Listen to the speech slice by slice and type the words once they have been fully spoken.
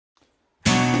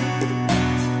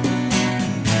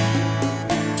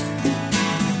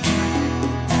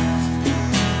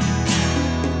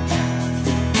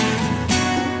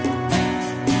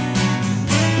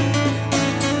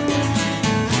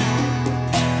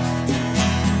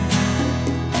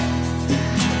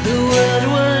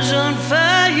was on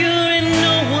fire and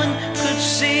no one could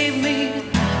save me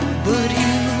but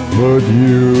you. But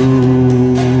you.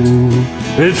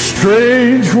 It's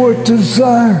strange what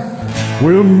desire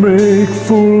will make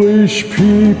foolish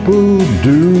people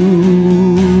do.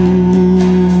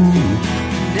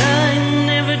 And I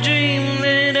never dreamed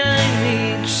that I'd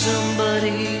meet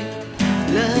somebody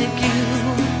like you.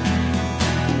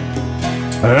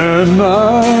 And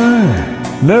I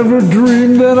never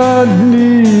dreamed that I'd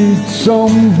need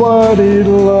somebody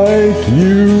like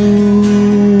you.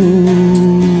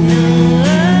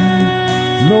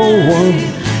 No one,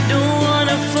 don't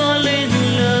wanna fall in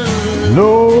love.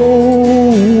 no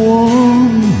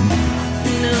one,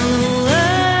 No, I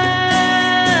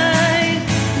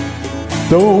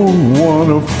don't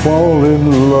wanna fall in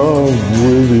love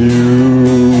with you.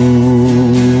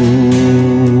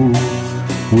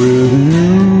 With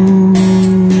you.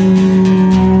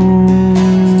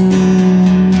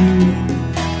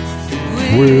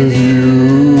 With you.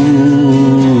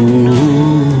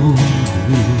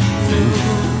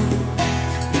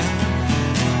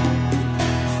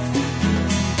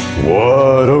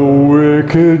 What a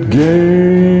wicked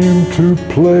game to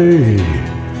play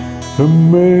to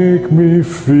make me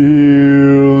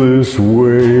feel this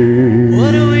way.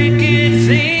 what a wicked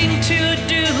thing to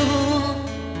do,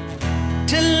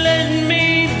 to let me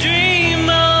dream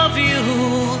of you.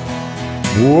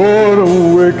 What a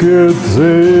wicked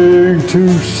thing to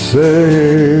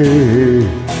say.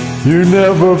 You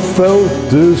never felt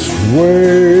this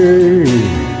way.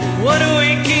 What a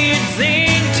wicked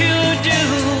thing to do,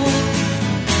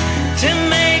 to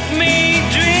make me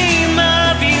dream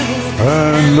of you.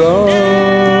 And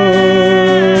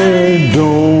I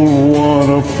don't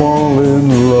wanna fall in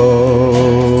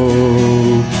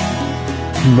love.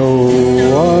 No,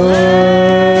 I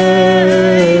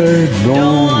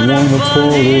don't wanna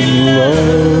fall in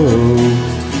love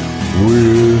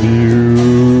with you.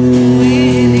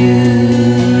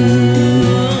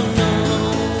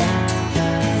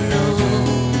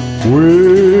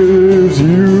 With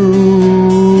you.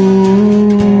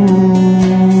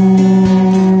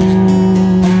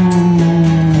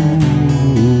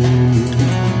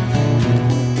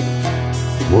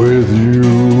 With you.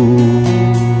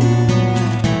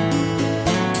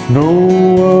 No,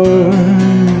 I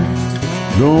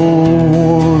don't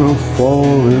wanna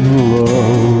fall in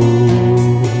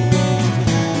love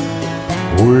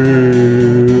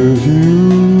with you.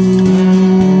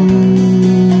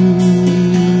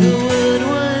 The world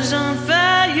was on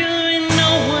fire and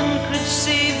no one could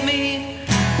save me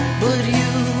but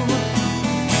you.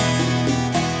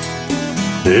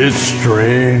 It's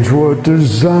strange what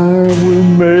desire will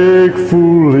make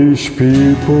foolish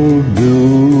people do.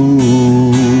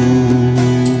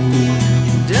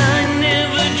 And I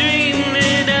never dreamed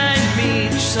that I'd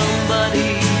meet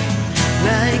somebody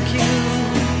like you.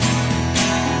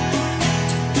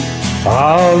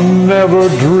 I'll never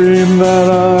dream that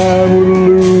I would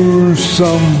lose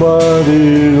somebody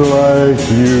like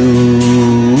you.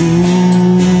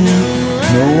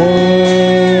 No way.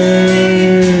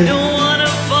 Don't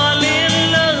wanna fall in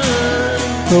love.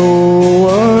 No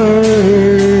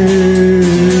way.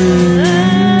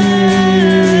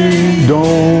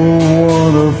 Don't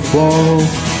wanna fall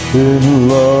in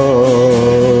love.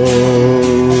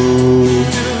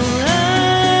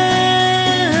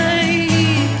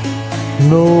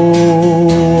 No,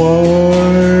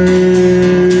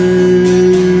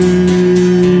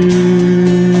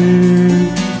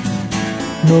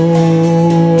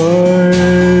 I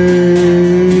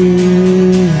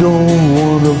don't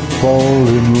wanna fall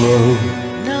in love.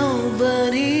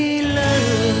 Nobody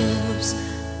loves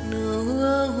no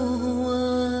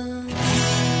one.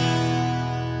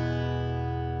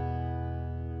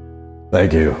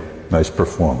 Thank you. Nice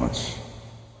performance.